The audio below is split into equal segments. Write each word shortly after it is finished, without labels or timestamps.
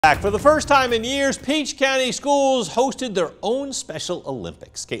For the first time in years, Peach County schools hosted their own Special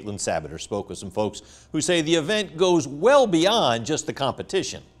Olympics. Caitlin Sabater spoke with some folks who say the event goes well beyond just the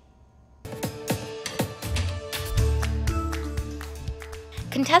competition.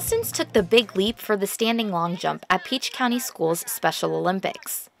 Contestants took the big leap for the standing long jump at Peach County Schools Special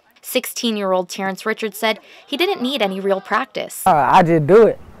Olympics. 16-year-old Terrence Richards said he didn't need any real practice. I just do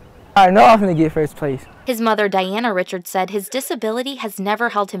it. I know I'm going to get first place. His mother, Diana Richards, said his disability has never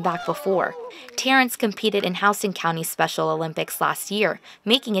held him back before. Terrence competed in Houston County Special Olympics last year,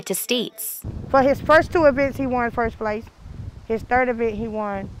 making it to states. For his first two events, he won first place. His third event, he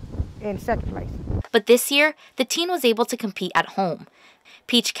won in second place. But this year, the teen was able to compete at home.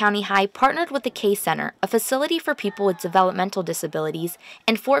 Peach County High partnered with the K Center, a facility for people with developmental disabilities,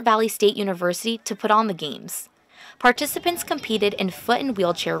 and Fort Valley State University to put on the games. Participants competed in foot and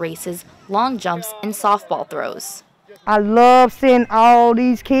wheelchair races, long jumps, and softball throws. I love seeing all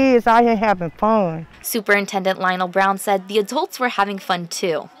these kids out here having fun. Superintendent Lionel Brown said the adults were having fun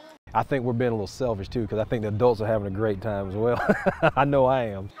too. I think we're being a little selfish too, because I think the adults are having a great time as well. I know I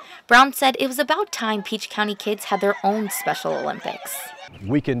am. Brown said it was about time Peach County kids had their own Special Olympics.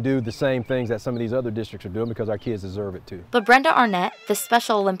 We can do the same things that some of these other districts are doing because our kids deserve it too. But Brenda Arnett, the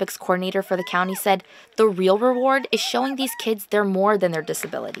Special Olympics coordinator for the county, said the real reward is showing these kids they're more than their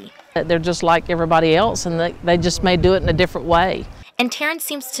disability. They're just like everybody else, and they just may do it in a different way. And Terrence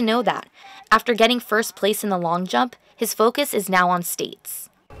seems to know that. After getting first place in the long jump, his focus is now on states.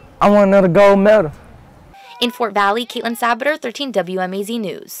 I want another gold medal. In Fort Valley, Caitlin Sabater, 13 WMAZ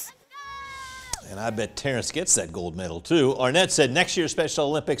News. And I bet Terrence gets that gold medal too. Arnett said next year's Special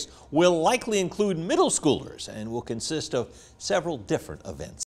Olympics will likely include middle schoolers and will consist of several different events.